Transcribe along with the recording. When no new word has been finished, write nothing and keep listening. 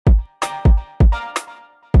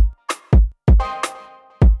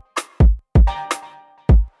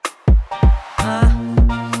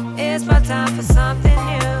for something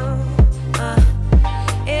new.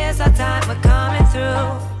 It's our time we're coming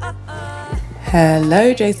through.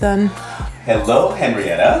 Hello, Jason. Hello,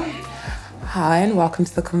 Henrietta. Hi, and welcome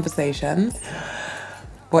to the conversations.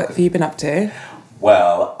 What have you been up to?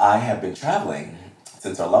 Well, I have been traveling.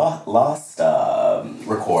 Since our last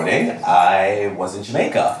recording, I was in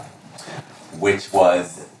Jamaica, which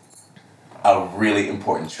was a really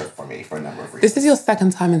important trip for me for a number of reasons. This is your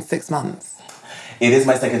second time in 6 months. It is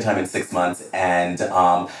my second time in 6 months, and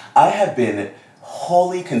I have been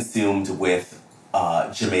wholly consumed with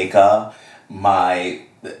Jamaica, my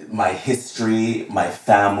history, my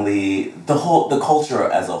family, the culture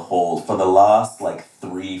as a whole for the last like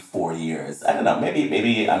 3-4 years. I don't know.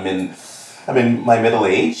 Maybe I'm in my middle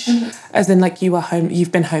age. As in, like,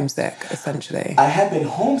 you've been homesick, essentially. I have been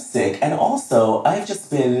homesick, and also I've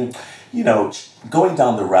just been, going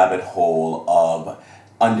down the rabbit hole of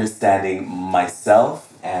understanding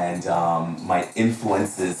myself and my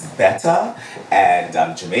influences better. And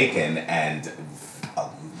I'm Jamaican, and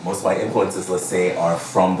most of my influences, let's say, are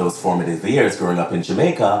from those formative years growing up in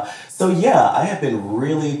Jamaica. So yeah, I have been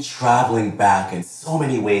really traveling back in so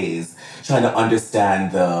many ways, trying to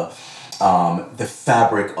understand the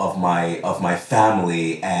fabric of my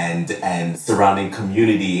family and surrounding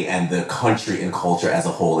community and the country and culture as a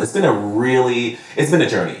whole. It's been a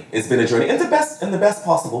journey. It's been a journey in the best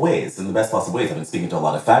possible ways. In the best possible ways. I've been speaking to a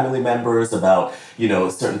lot of family members about,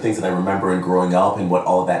 certain things that I remember in growing up and what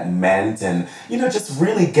all of that meant, and just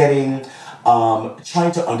really getting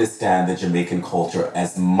trying to understand the Jamaican culture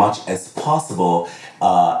as much as possible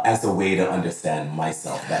as a way to understand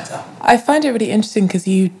myself better. I find it really interesting because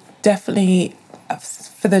you definitely,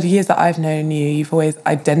 for the years that I've known you, you've always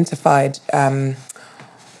identified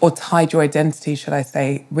or tied your identity, should I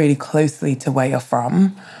say, really closely to where you're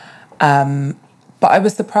from. But I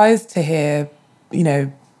was surprised to hear,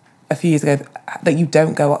 a few years ago that you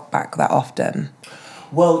don't go back that often.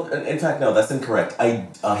 Well, in fact, no, that's incorrect.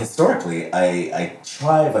 Historically, I've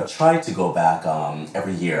tried to go back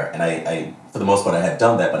every year, and I for the most part I had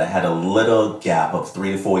done that, but I had a little gap of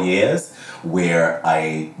 3 to 4 years where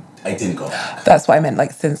I didn't go back. That's what I meant,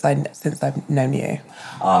 like, since I've known you.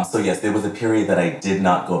 So yes, there was a period that I did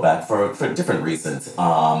not go back for different reasons.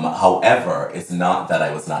 However, it's not that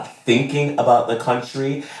I was not thinking about the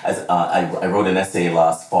country. As I wrote an essay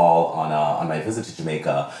last fall on my visit to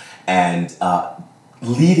Jamaica, and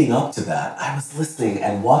leading up to that, I was listening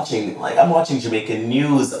and watching, I'm watching Jamaican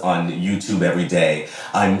news on YouTube every day.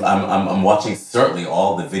 I'm watching certainly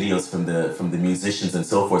all the videos from the musicians and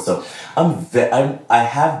so forth. So I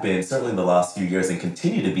have been, certainly in the last few years, and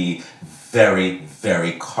continue to be very,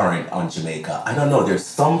 very current on Jamaica. I don't know, there's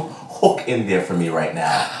some hook in there for me right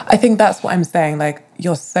now. I think that's what I'm saying. Like,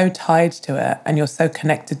 you're so tied to it and you're so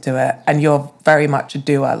connected to it, and you're very much a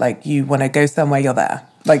doer. Like, you want to go somewhere, you're there.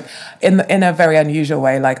 Like, in a very unusual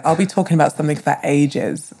way. Like, I'll be talking about something for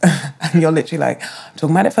ages and you're literally like, I'm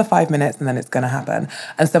talking about it for 5 minutes and then it's going to happen.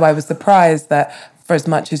 And so I was surprised that for as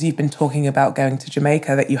much as you've been talking about going to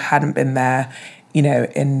Jamaica, that you hadn't been there,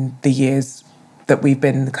 in the years that we've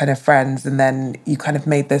been kind of friends, and then you kind of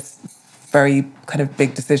made this very kind of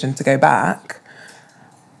big decision to go back.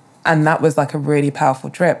 And that was like a really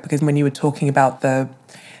powerful trip, because when you were talking about the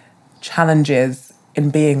challenges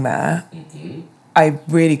in being there, Mm-hmm. I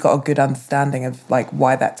really got a good understanding of like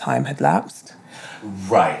why that time had lapsed.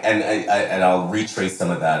 Right, and I'll retrace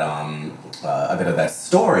some of that, a bit of that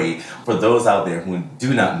story. For those out there who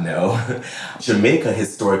do not know, Jamaica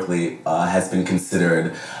historically has been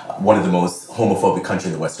considered one of the most homophobic countries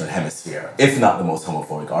in the Western Hemisphere, if not the most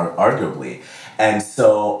homophobic, arguably. And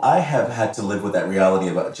so I have had to live with that reality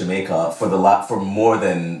about Jamaica for more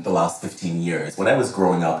than the last 15 years. When I was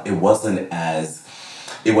growing up, it wasn't as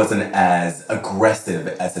aggressive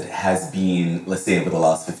as it has been, let's say, over the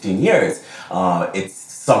last 15 years. It's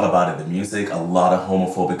sung about in the music. A lot of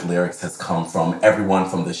homophobic lyrics has come from everyone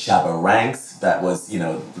from the Shabba ranks, that was,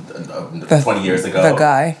 20 years ago. The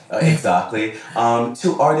guy. Exactly.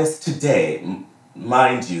 To artists today.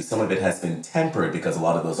 Mind you, some of it has been tempered because a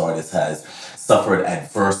lot of those artists has suffered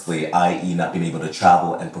adversely, i.e. not being able to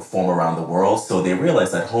travel and perform around the world. So they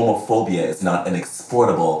realize that homophobia is not an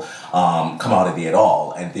exportable commodity at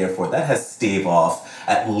all. And therefore that has staved off,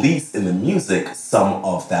 at least in the music, some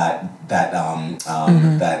of that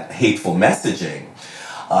hateful messaging.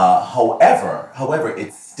 However,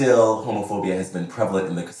 it's still, homophobia has been prevalent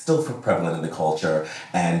in the culture,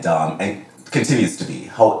 and continues to be.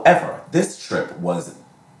 However, this trip was,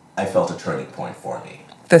 I felt, a turning point for me.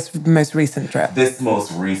 This most recent trip.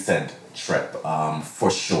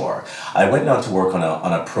 For sure. I went down to work on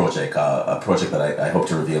a project that I hope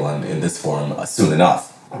to reveal in this forum soon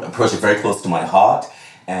enough. a project very close to my heart.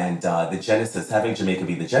 And the genesis, having Jamaica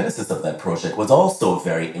be the genesis of that project, was also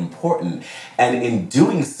very important. And in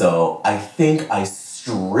doing so, I think I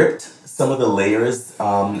stripped some of the layers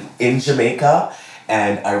in Jamaica,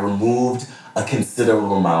 and I removed a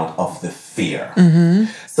considerable amount of the fear.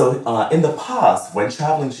 So in the past, when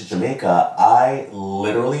traveling to Jamaica, I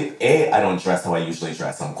literally, I don't dress how I usually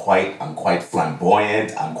dress. I'm quite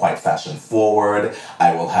flamboyant. I'm quite fashion forward.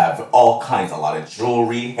 I will have all kinds, a lot of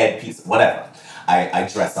jewelry, headpiece, whatever. I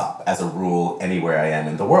dress up as a rule anywhere I am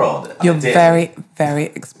in the world. You're very, very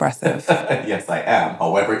expressive. Yes, I am.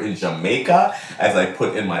 However, in Jamaica, as I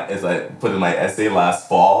put in my essay last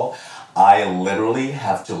fall, I literally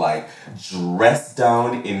have to like dress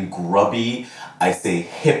down in grubby, I say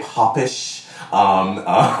hip hopish.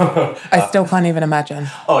 I still can't even imagine.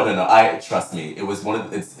 Oh no, I trust me. It was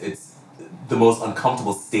it's the most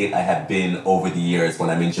uncomfortable state I have been over the years when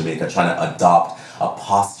I'm in Jamaica trying to adopt a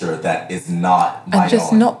posture that is not my own. And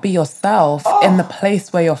just not be yourself in the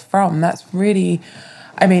place where you're from. That's really,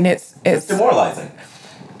 I mean, it's demoralizing.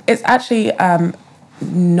 It's actually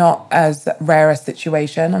not as rare a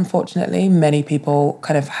situation, unfortunately. Many people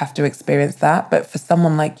kind of have to experience that. But for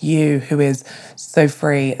someone like you who is so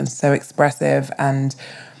free and so expressive and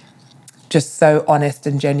just so honest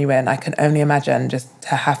and genuine, I can only imagine just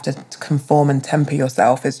to have to conform and temper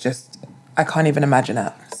yourself is just, I can't even imagine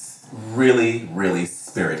it. Really, really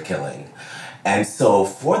spirit killing. And so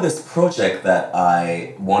for this project that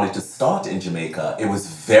I wanted to start in Jamaica, it was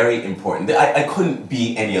very important. I couldn't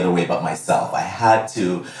be any other way but myself. I had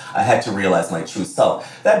to realize my true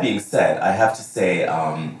self. That being said, I have to say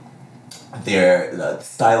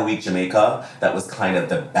Style Week Jamaica, that was kind of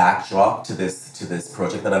the backdrop to this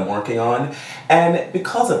project that I'm working on. And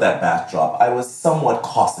because of that backdrop, I was somewhat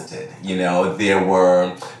cosseted. You know, there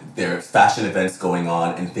are fashion events going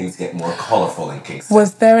on and things get more colorful in Kingston.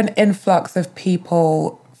 Was there an influx of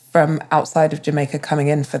people from outside of Jamaica coming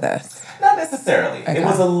in for this? Not necessarily. Okay. It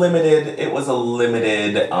was a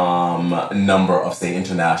limited number of, say,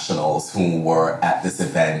 internationals who were at this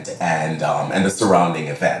event and the surrounding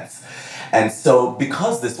events. And so,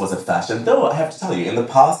 because this was a fashion, though I have to tell you, in the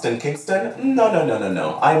past in Kingston, no.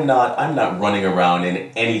 I'm not running around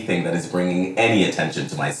in anything that is bringing any attention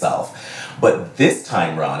to myself. But this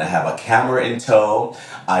time round, I have a camera in tow.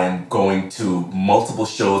 I am going to multiple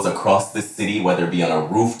shows across the city, whether it be on a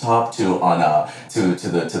rooftop, to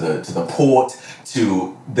the port,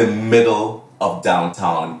 to the middle of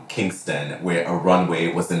downtown Kingston, where a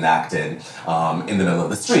runway was enacted in the middle of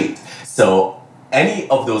the street. So any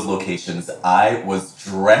of those locations, I was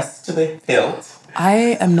dressed to the hilt.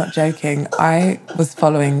 I am not joking. I was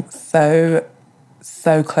following so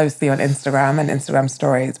closely on Instagram and Instagram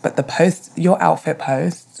stories, but your outfit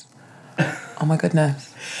posts, oh my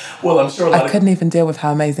goodness. Well, I'm sure I couldn't even deal with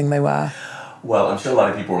how amazing they were. Well, I'm sure a lot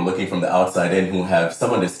of people were looking from the outside in who have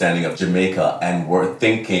some understanding of Jamaica and were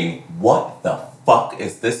thinking, what the fuck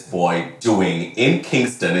is this boy doing in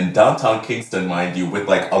Kingston, in downtown Kingston, mind you, with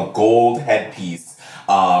like a gold headpiece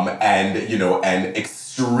and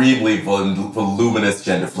extremely voluminous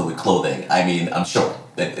gender fluid clothing? I mean, I'm sure.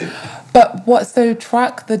 So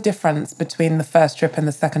track the difference between the first trip and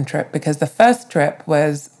the second trip, because the first trip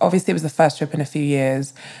was, obviously it was the first trip in a few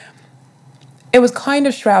years. It was kind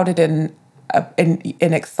of shrouded in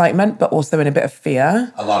excitement, but also in a bit of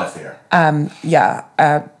fear. A lot of fear.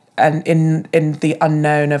 And in the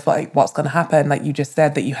unknown of like what's going to happen, like you just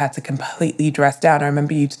said that you had to completely dress down. I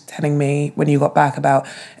remember you telling me when you got back about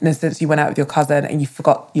an instance you went out with your cousin and you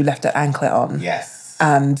forgot you left an anklet on. Yes.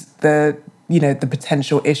 And the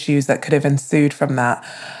potential issues that could have ensued from that.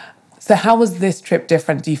 So how was this trip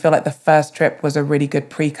different? Do you feel like the first trip was a really good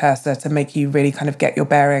precursor to make you really kind of get your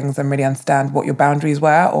bearings and really understand what your boundaries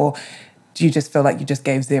were? Or do you just feel like you just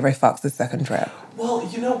gave zero fucks the second trip? Well,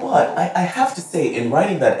 you know what? I have to say, in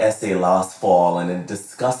writing that essay last fall and in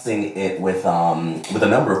discussing it with a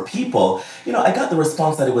number of people, I got the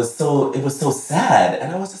response that it was so sad,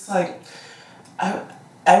 and I was just like,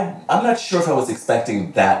 I'm not sure if I was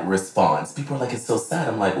expecting that response. People are like, it's so sad.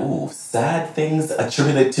 I'm like, ooh, sad things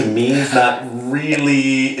attributed to me is not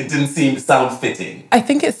really, it didn't sound fitting. I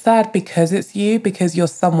think it's sad because it's you, because you're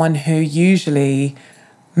someone who usually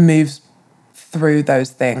moves through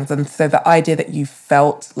those things. And so the idea that you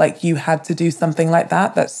felt like you had to do something like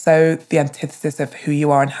that, that's so the antithesis of who you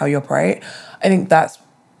are and how you operate. I think that's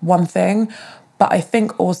one thing. But I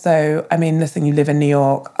think also, I mean, listen, you live in New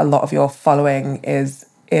York, a lot of your following is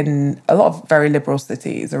in a lot of very liberal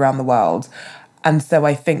cities around the world. And so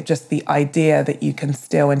I think just the idea that you can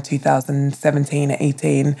still in 2017,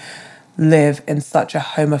 18, live in such a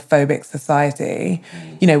homophobic society.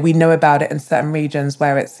 You know, we know about it in certain regions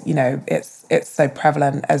where it's, you know, it's so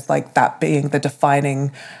prevalent as like that being the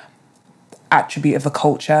defining attribute of a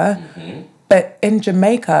culture. But in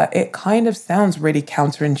Jamaica, it kind of sounds really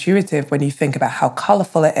counterintuitive when you think about how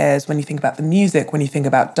colourful it is, when you think about the music, when you think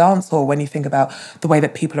about dancehall, when you think about the way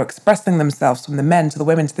that people are expressing themselves, from the men to the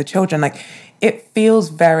women to the children. Like, it feels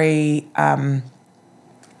very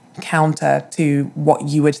counter to what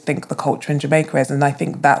you would think the culture in Jamaica is. And I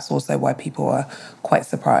think that's also why people are quite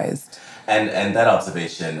surprised. And that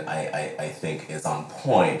observation, I think, is on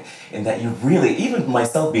point in that you really, even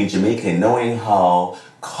myself being Jamaican, knowing how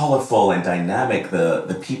colorful and dynamic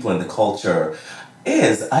the people and the culture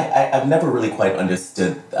is, I've never really quite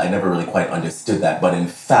understood, that. But in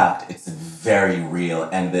fact, it's very real.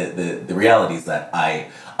 And the reality is that I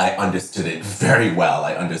understood it very well.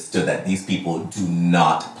 I understood that these people do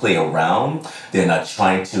not play around. They're not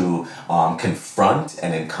trying to confront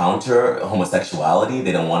and encounter homosexuality.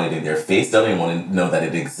 They don't want it in their face. They don't even want to know that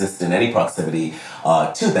it exists in any proximity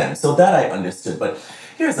to them. So that I understood. But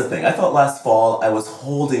here's the thing. I thought last fall I was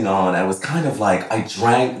holding on. I was kind of like, I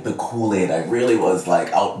drank the Kool-Aid. I really was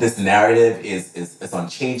like, oh, this narrative is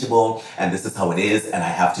unchangeable, and this is how it is, and I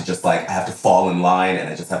have to fall in line, and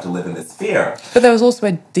I just have to live in this fear. But there was also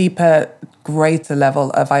a deeper, greater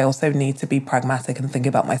level of I also need to be pragmatic and think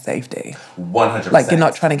about my safety. 100%. Like, you're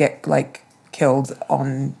not trying to get like killed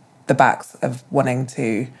on the backs of wanting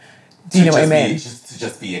to. Do you know what I mean? To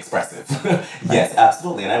just be expressive. Yes,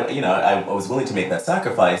 absolutely. And I was willing to make that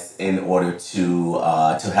sacrifice in order to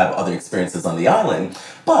have other experiences on the island.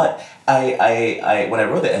 But I when I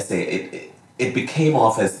wrote the essay, it became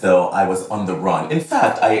off as though I was on the run. In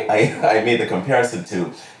fact, I made the comparison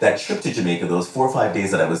to that trip to Jamaica. Those 4 or 5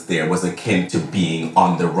 days that I was there was akin to being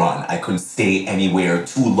on the run. I couldn't stay anywhere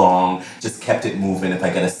too long. Just kept it moving. If I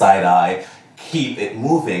get a side eye, keep it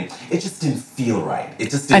moving. It just didn't feel right.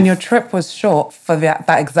 It just didn't. And your trip was short for that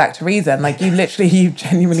exact reason. Like, you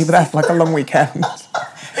genuinely were there for like a long weekend.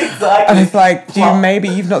 Exactly. And it's like,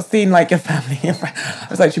 you've not seen like your family, your friends. I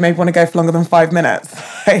was like, do you maybe want to go for longer than 5 minutes?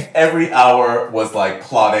 Every hour was like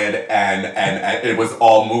plotted and it was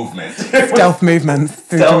all movement. Stealth movements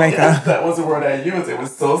through Jamaica. Yes, that was the word I used. It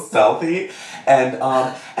was so stealthy. And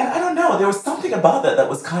I don't know, there was something about that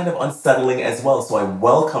was kind of unsettling as well. So I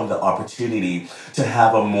welcomed the opportunity to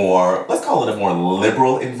have a more, let's call it a more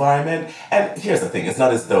liberal environment. And here's the thing, it's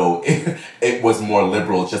not as though it was more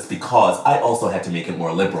liberal just because I also had to make it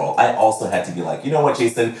more liberal. I also had to be like, you know what,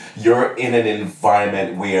 Jason, you're in an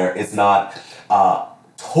environment where it's not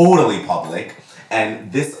totally public.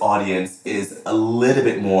 And this audience is a little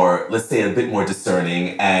bit more, let's say, a bit more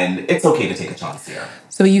discerning, and it's okay to take a chance here.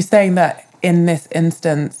 So are you saying that in this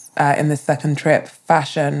instance, in this second trip,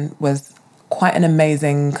 fashion was quite an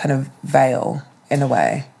amazing kind of veil in a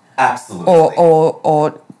way? Absolutely.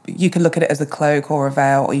 Or you could look at it as a cloak or a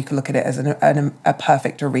veil, or you could look at it as a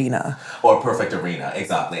perfect arena. Or a perfect arena,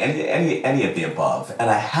 exactly. Any of the above. And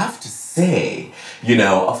I have to say,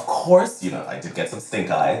 of course, I did get some stink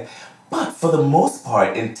eye, but for the most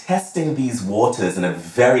part, in testing these waters in a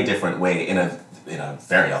very different way, in a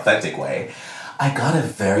very authentic way, I got a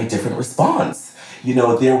very different response.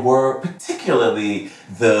 There were particularly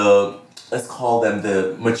let's call them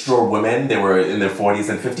the mature women. They were in their 40s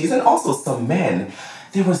and 50s, and also some men.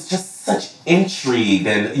 There was just such intrigue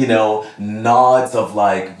and, nods of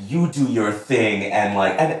like, you do your thing, and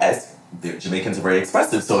as the Jamaicans are very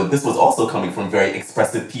expressive, so this was also coming from very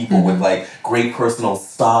expressive people with like great personal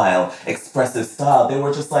style, expressive style. They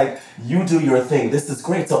were just like, you do your thing, this is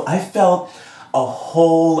great. So I felt a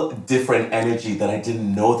whole different energy that I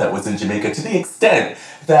didn't know that was in Jamaica, to the extent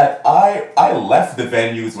that I left the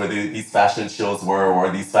venues where these fashion shows were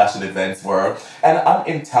or these fashion events were, and I'm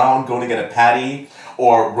in town going to get a patty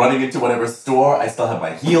or running into whatever store. I still have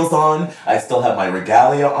my heels on, I still have my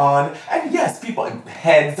regalia on, and yes,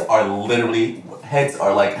 heads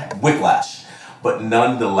are like whiplash, but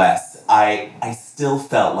nonetheless, I still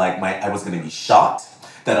felt like I was going to be shocked,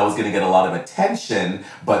 that I was going to get a lot of attention,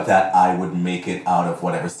 but that I would make it out of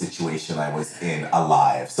whatever situation I was in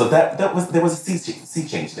alive. So there was a sea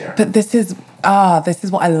change there. But this is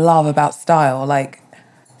what I love about style. Like,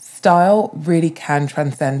 style really can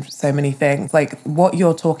transcend so many things. Like what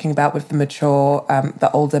you're talking about with the mature,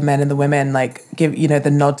 the older men and the women, like give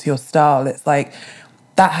the nod to your style. It's like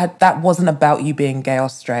that wasn't about you being gay or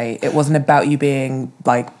straight. It wasn't about you being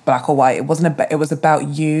like black or white. It was about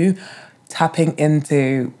you tapping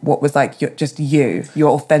into what was like your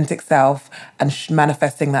authentic self, and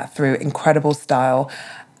manifesting that through incredible style.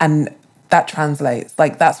 And that translates.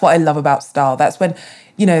 Like, that's what I love about style. That's when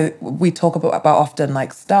we talk about often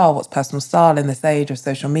like style, what's personal style in this age of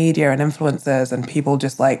social media and influencers and people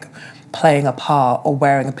just like playing a part or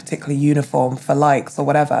wearing a particular uniform for likes or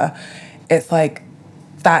whatever. It's like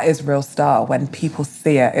that is real style when people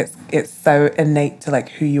see it. It's so innate to like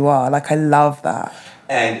who you are. Like I love that.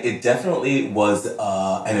 And it definitely was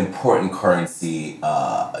an important currency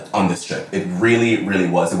on this trip. It really, really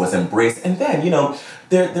was. It was embraced. And then,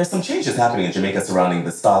 there's some changes happening in Jamaica surrounding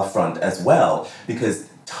the style front as well, because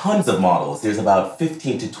tons of models. There's about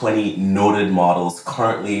 15 to 20 noted models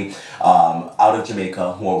currently out of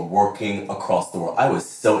Jamaica who are working across the world. I was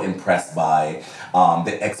so impressed by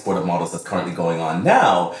the export of models that's currently going on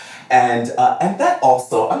now. And that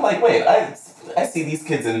also, I'm like, wait, I see these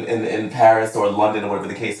kids in Paris or London or whatever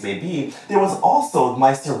the case may be. There was also,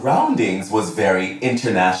 my surroundings was very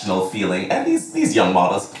international feeling. And these young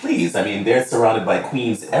models, please, I mean, they're surrounded by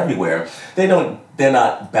queens everywhere. They're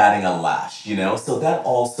not batting a lash, So that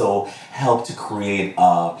also helped to create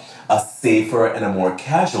a safer and a more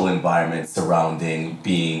casual environment surrounding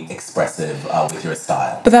being expressive with your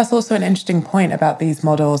style. But that's also an interesting point about these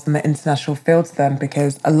models and the international feel to them,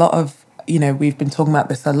 because a lot of, we've been talking about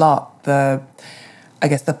this a lot, the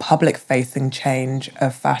public facing change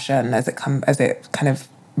of fashion as it kind of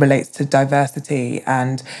relates to diversity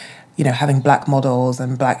and having black models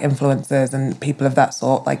and black influencers and people of that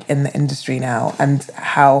sort like in the industry now, and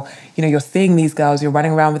how you're seeing these girls, you're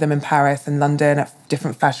running around with them in Paris and London at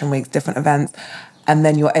different fashion weeks, different events, and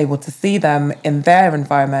then you're able to see them in their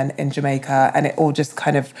environment in Jamaica, and it all just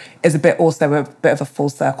kind of is a bit of a full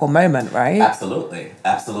circle moment, right? Absolutely,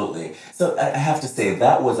 absolutely. So I have to say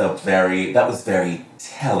that was very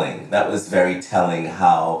telling. That was very telling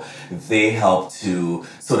how they helped to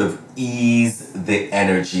sort of ease the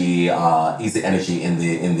energy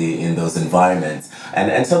in those environments,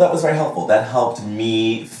 and so that was very helpful. That helped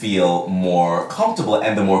me feel more comfortable,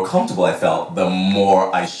 and the more comfortable I felt, the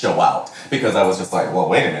more I show out, because I was just like, well,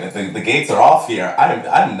 wait a minute, the gates are off here.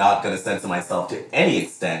 I'm not going to censor myself to any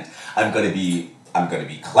extent. I'm going to be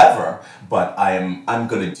clever, but I'm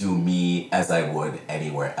going to do me as I would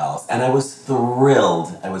anywhere else. And I was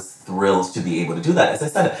thrilled. To be able to do that. As I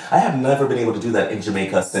said, I have never been able to do that in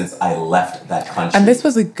Jamaica since I left that country. And this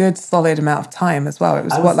was a good solid amount of time as well. It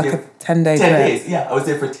was a 10-day trip? 10 days, yeah. I was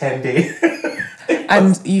there for 10 days.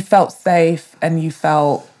 And you felt safe and you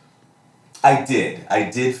felt... I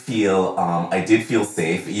did feel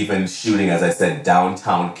safe, even shooting, as I said,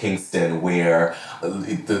 downtown Kingston, where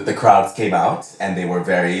the crowds came out and they were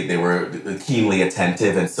keenly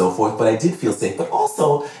attentive and so forth. But I did feel safe. But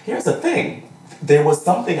also, here's the thing: there was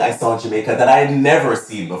something I saw in Jamaica that I had never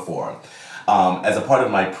seen before. As a part of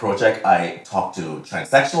my project, I talked to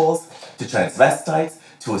transsexuals, to transvestites,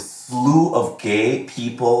 to a slew of gay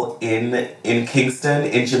people in Kingston,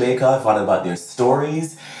 in Jamaica. I found out about their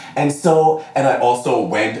stories. And I also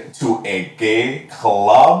went to a gay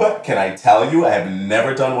club. Can I tell you, I have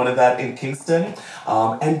never done one of that in Kingston.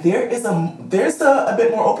 And there's a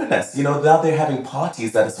bit more openness. Now they're having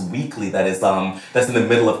parties that is weekly, that's in the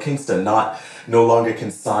middle of Kingston, no longer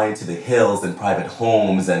consigned to the hills and private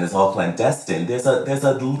homes, and it's all clandestine. There's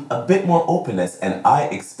a bit more openness, and I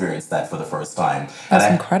experienced that for the first time.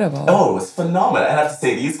 That's incredible. Oh, it was phenomenal. And I have to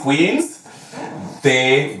say, these queens,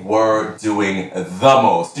 they were doing the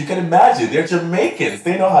most. You can imagine, they're Jamaicans.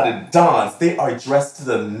 They know how to dance. They are dressed to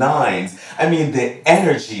the nines. I mean, the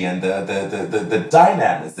energy and the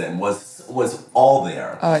dynamism was all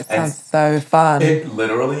there. Oh, it sounds so fun. It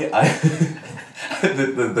literally,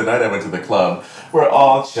 the night I went to the club, we're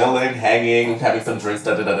all chilling, hanging, having some drinks,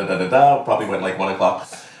 probably went like 1 o'clock.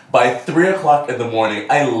 By 3 o'clock in the morning,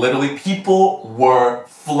 people were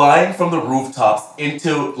flying from the rooftops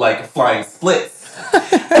into like flying splits.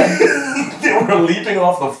 They were leaping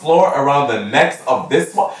off the floor around the necks of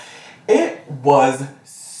this one. It was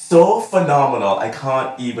so phenomenal. I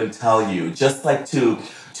can't even tell you. Just like to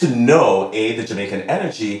know, the Jamaican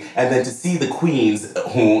energy, and then to see the queens,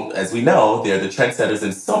 who, as we know, they're the trendsetters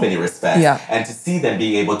in so many respects, and to see them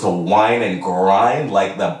being able to whine and grind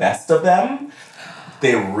like the best of them,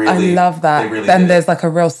 I love that. Then there's like a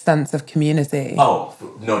real sense of community. Oh,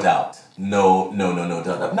 no doubt. No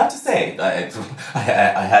doubt. Not to say, I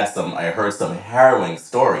heard some harrowing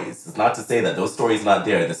stories. It's not to say that those stories are not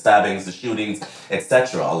there. The stabbings, the shootings,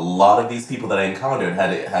 etc. A lot of these people that I encountered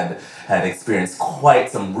had experienced quite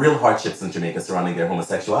some real hardships in Jamaica surrounding their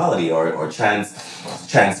homosexuality or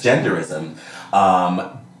transgenderism.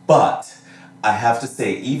 But I have to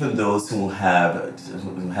say, even those who have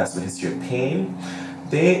some history of pain,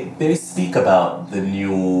 they speak about the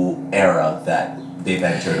new era that they've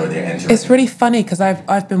entered or they're entering. It's really funny because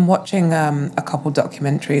I've been watching a couple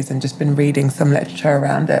documentaries and just been reading some literature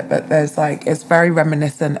around it. But there's like it's very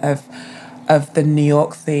reminiscent of the New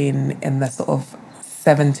York scene in the sort of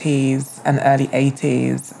 70s and early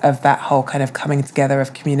 80s of that whole kind of coming together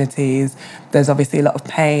of communities. There's obviously a lot of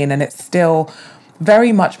pain and it's still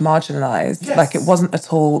very much marginalized. Yes. Like it wasn't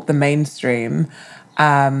at all the mainstream.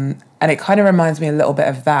 And it kind of reminds me a little bit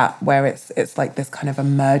of that, where it's like this kind of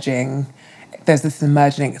there's this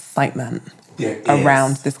emerging excitement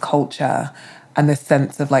around this culture and this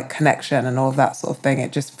sense of like connection and all of that sort of thing.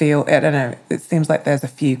 It just I don't know, it seems like there's a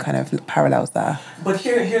few kind of parallels there. But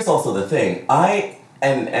here's also the thing.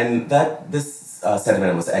 This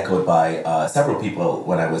sentiment was echoed by several people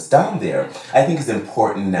when I was down there. I think it's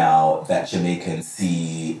important now that Jamaicans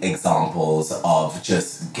see examples of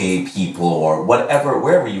just gay people or whatever,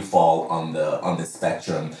 wherever you fall on the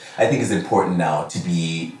spectrum. I think it's important now to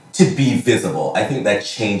be visible. I think that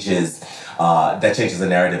changes the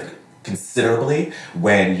narrative considerably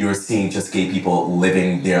when you're seeing just gay people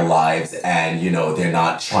living their lives and they're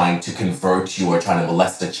not trying to convert you or trying to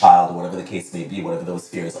molest a child or whatever the case may be, whatever those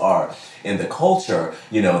fears are in the culture,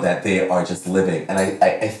 that they are just living. And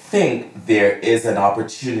I think there is an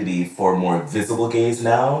opportunity for more visible gays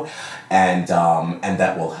now, and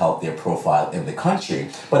that will help their profile in the country.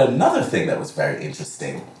 But another thing that was very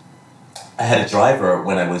interesting, I had a driver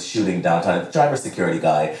when I was shooting downtown, a driver security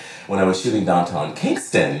guy, when I was shooting downtown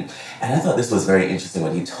Kingston, and I thought this was very interesting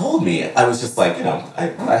when he told me. I was just like,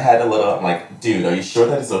 I had I'm like, dude, are you sure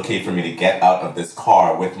that it's okay for me to get out of this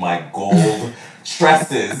car with my gold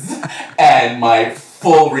tresses and my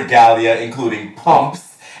full regalia, including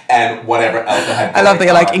pumps and whatever else I had. I love that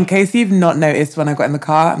you're like, in case you've not noticed when I got in the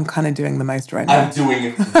car, I'm kind of doing the most right now. I'm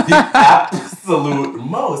doing the absolute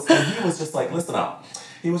most. And he was just like, listen up.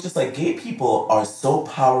 He was just like, gay people are so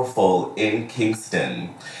powerful in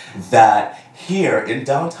Kingston that here in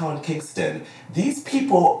downtown Kingston, these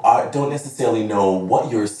people don't necessarily know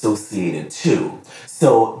what you're associated to.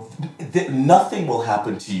 So nothing will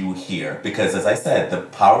happen to you here because, as I said, they're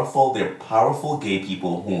powerful gay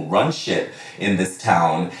people who run shit in this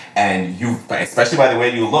town, and especially by the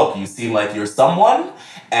way you look, you seem like you're someone,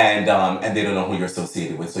 and they don't know who you're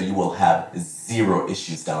associated with, so you will have zero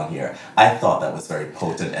issues down here. I thought that was very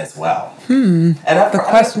potent as well. And the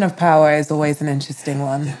question of power is always an interesting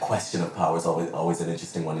one. The question of power is always an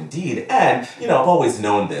interesting one indeed. And, I've always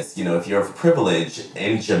known this. If you're of privilege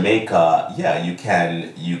in Jamaica, yeah, you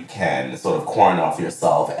can sort of corner off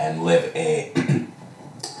yourself and live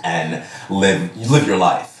your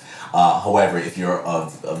life. However, if you're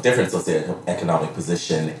of different socioeconomic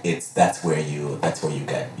position, that's where you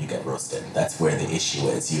get roasted. That's where the issue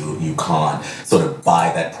is. You can't sort of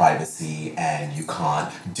buy that privacy, and you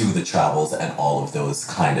can't do the travels and all of those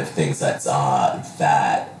kind of things that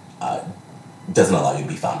doesn't allow you to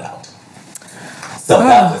be found out. So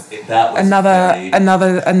that was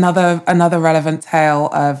another relevant tale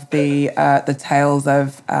of the tales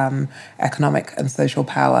of economic and social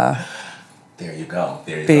power. There you go.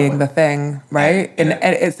 Being the thing, right? And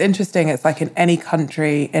it's interesting. It's like in any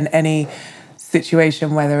country, in any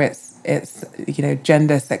situation, whether it's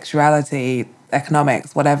gender, sexuality,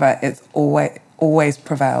 economics, whatever, it's always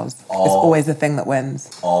prevails. It's always the thing that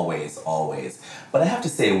wins. Always. But I have to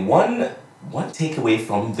say, one takeaway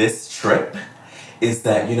from this trip is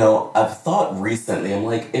that, I've thought recently, I'm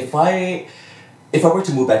like, if I were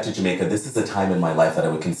to move back to Jamaica, this is a time in my life that I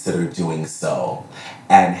would consider doing so.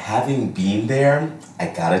 And having been there, I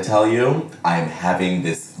gotta tell you, I'm having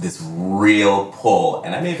this real pull,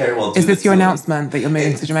 and I may very well do. Is this your announcement that you're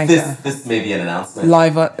moving to Jamaica? This may be an announcement.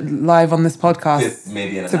 Live on this podcast. This may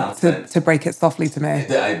be an announcement. To break it softly to me. It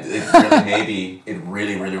really may be. It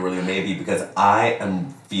really, really, really may be, because I am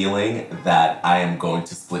feeling that I am going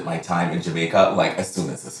to split my time in Jamaica like as soon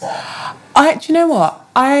as this fall. Do you know what?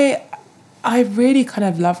 I really kind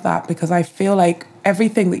of love that, because I feel like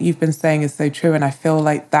everything that you've been saying is so true, and I feel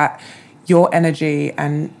like that your energy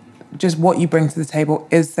and just what you bring to the table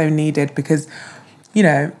is so needed, because,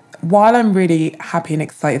 while I'm really happy and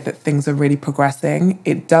excited that things are really progressing,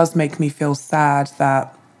 it does make me feel sad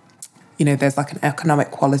that, there's like an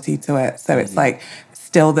economic quality to it. So it's like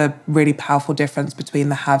still the really powerful difference between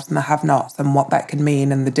the haves and the have-nots, and what that can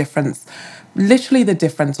mean, and the difference, literally the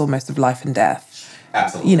difference almost of life and death.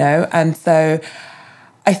 Absolutely. And so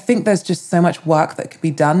I think there's just so much work that could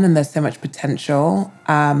be done, and there's so much potential.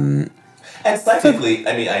 And psychically,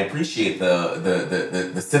 I appreciate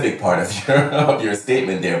the civic part of your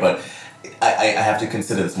statement there, but I have to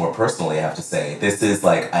consider this more personally. I have to say, this is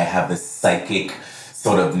like, I have this psychic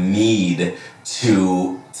sort of need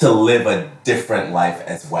to to live a different life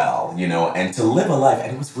as well, and to live a life.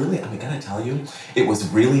 And it was really, I mean, gotta tell you, it was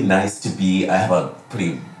really nice to be, I have a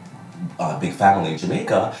pretty big family in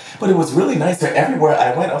Jamaica, but it was really nice that everywhere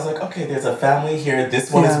I went, I was like, okay, there's a family here,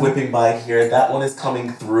 this one is whipping by here, that one is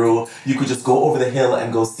coming through, you could just go over the hill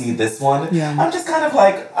and go see this one. Yeah. I'm just kind of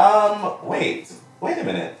like, wait a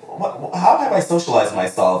minute. How have I socialized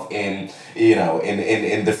myself in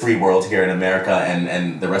the free world here in America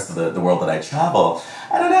and the rest of the world that I travel?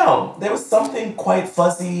 I don't know. There was something quite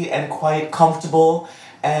fuzzy and quite comfortable,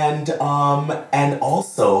 and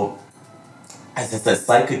also, as I said,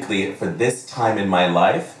 psychically, for this time in my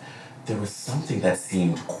life, there was something that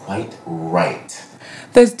seemed quite right.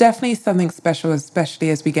 There's definitely something special, especially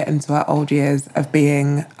as we get into our old years, of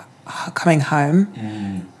coming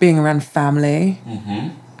home, being around family,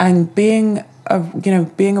 and being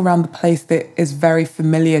around the place that is very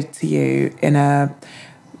familiar to you in a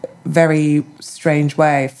very strange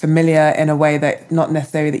way. Familiar in a way that not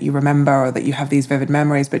necessarily that you remember or that you have these vivid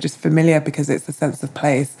memories, but just familiar because it's a sense of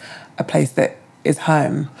place, a place that is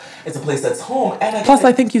home. It's a place that's home. And plus,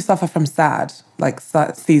 I think you suffer from SAD, like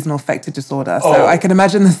seasonal affective disorder. So I can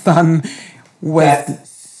imagine the sun was... That's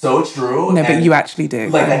so true. No, but you actually do.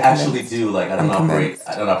 Like, I actually do. Like, I don't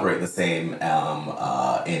operate the same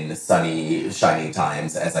in sunny, shiny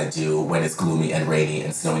times as I do when it's gloomy and rainy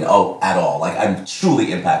and snowing. Oh, at all. Like, I'm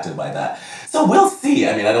truly impacted by that. So we'll see.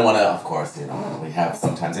 I mean, I don't want to, of course, we have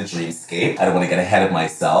sometimes a dreamscape. I don't want to get ahead of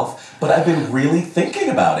myself, but I've been really thinking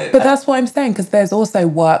about it. But that's what I'm saying, because there's also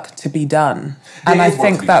work to be done. And I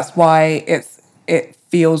think that's why it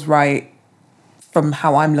feels right from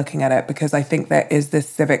how I'm looking at it, because I think there is this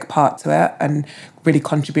civic part to it and really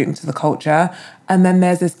contributing to the culture. And then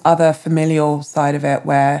there's this other familial side of it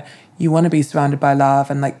where you want to be surrounded by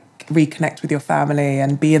love and like reconnect with your family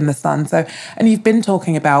and be in the sun. So, and you've been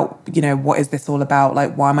talking about, what is this all about?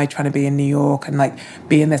 Like, why am I trying to be in New York and like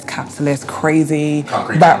be in this capitalist, crazy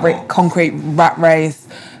concrete rat race?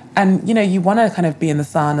 And, you want to kind of be in the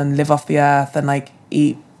sun and live off the earth and like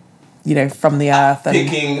eat from the earth. And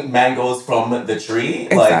picking mangoes from the tree.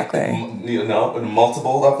 Exactly. Like,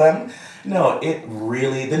 multiple of them. No, it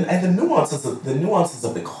really, and the nuances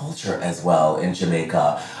of the culture as well in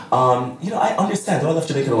Jamaica. I understand, though I left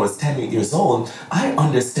Jamaica when I was 10 years old, I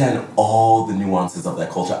understand all the nuances of that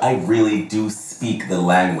culture. I really do speak the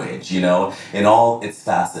language, in all its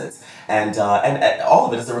facets. And all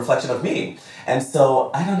of it is a reflection of me. And so,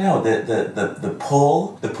 I don't know, the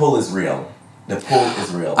pull is real. The pull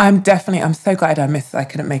is real. I'm so glad I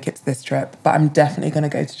couldn't make it to this trip, but I'm definitely going to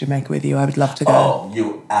go to Jamaica with you. I would love to go. Oh,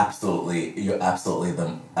 you absolutely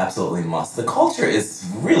must. The culture is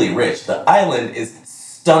really rich. The island is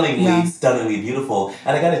stunningly beautiful.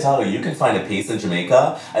 And I gotta tell you can find a pace in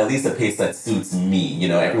Jamaica, at least a pace that suits me.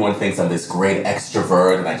 Everyone thinks I'm this great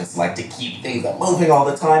extrovert and I just like to keep things moving all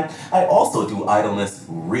the time. I also do idleness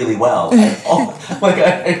really well.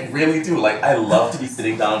 I really do. Like, I love to be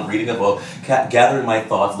sitting down, reading a book, gathering my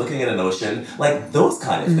thoughts, looking at an ocean, like those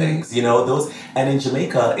kind of things, those. And in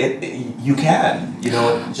Jamaica, you can.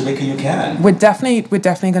 Jamaica, you can. We're definitely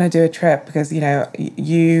going to do a trip because,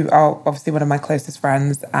 you are obviously one of my closest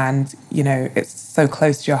friends. And it's so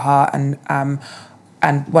close to your heart, and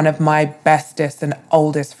one of my bestest and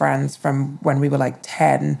oldest friends from when we were like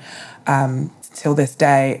 10 till this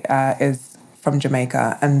day is from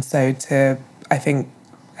Jamaica, and so to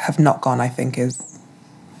have not gone is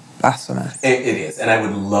blasphemous. It is, and I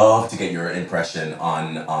would love to get your impression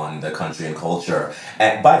on the country and culture.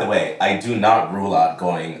 And by the way, I do not rule out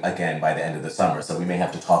going again by the end of the summer, so we may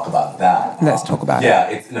have to talk about that. Let's talk about it. Yeah,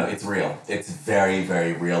 it's real. It's very,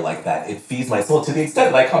 very real like that. It feeds my soul to the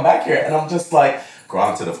extent that I come back here and I'm just like,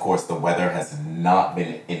 granted, of course, the weather has not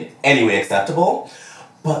been in any way acceptable,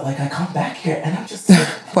 but like I come back here and I'm just like...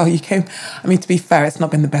 Well, to be fair, it's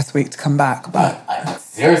not been the best week to come back, but...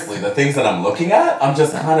 Seriously, the things that I'm looking at, I'm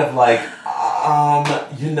just kind of like,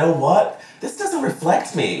 you know what? This doesn't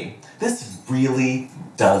reflect me. This really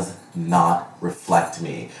does not reflect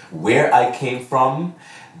me. Where I came from,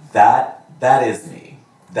 that is me.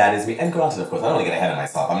 That is me. And granted, of course, I don't want to get ahead of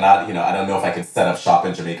myself. I'm not, I don't know if I can set up shop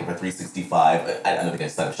in Jamaica for 365. I don't think I can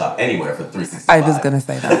set up shop anywhere for 365. I was going to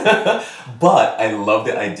say that. But I love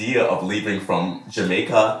the idea of leaving from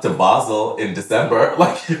Jamaica to Basel in December.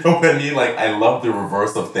 Like, you know what I mean? Like, I love the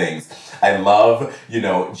reverse of things. I love,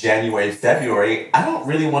 January, February. I don't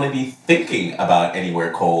really want to be thinking about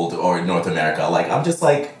anywhere cold or North America. Like, I'm just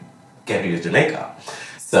like, get me to Jamaica.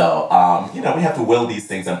 So, we have to will these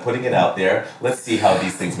things. I'm putting it out there. Let's see how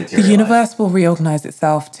these things materialize. The universe will reorganize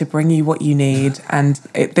itself to bring you what you need. And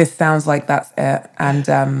this sounds like that's it.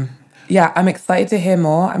 And, yeah, I'm excited to hear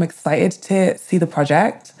more. I'm excited to see the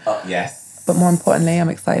project. Yes. But more importantly, I'm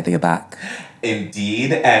excited that you're back.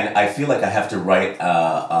 Indeed, and I feel like I have to write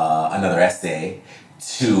another essay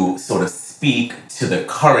to sort of speak to the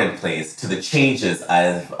current place, to the changes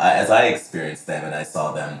as I experienced them and I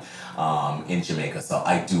saw them in Jamaica. So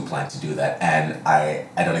I do plan to do that, and I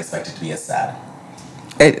don't expect it to be as sad.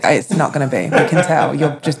 It's not going to be. We can tell.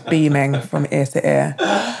 You're just beaming from ear to ear.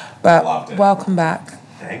 But Loved it. welcome back.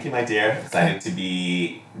 Thank you, my dear. Excited to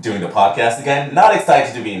be doing the podcast again. Not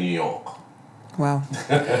excited to be in New York. Well.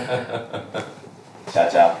 Ciao,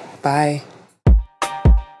 ciao. Bye.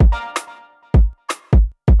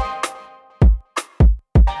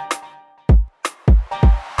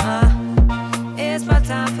 It's my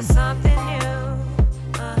time for something.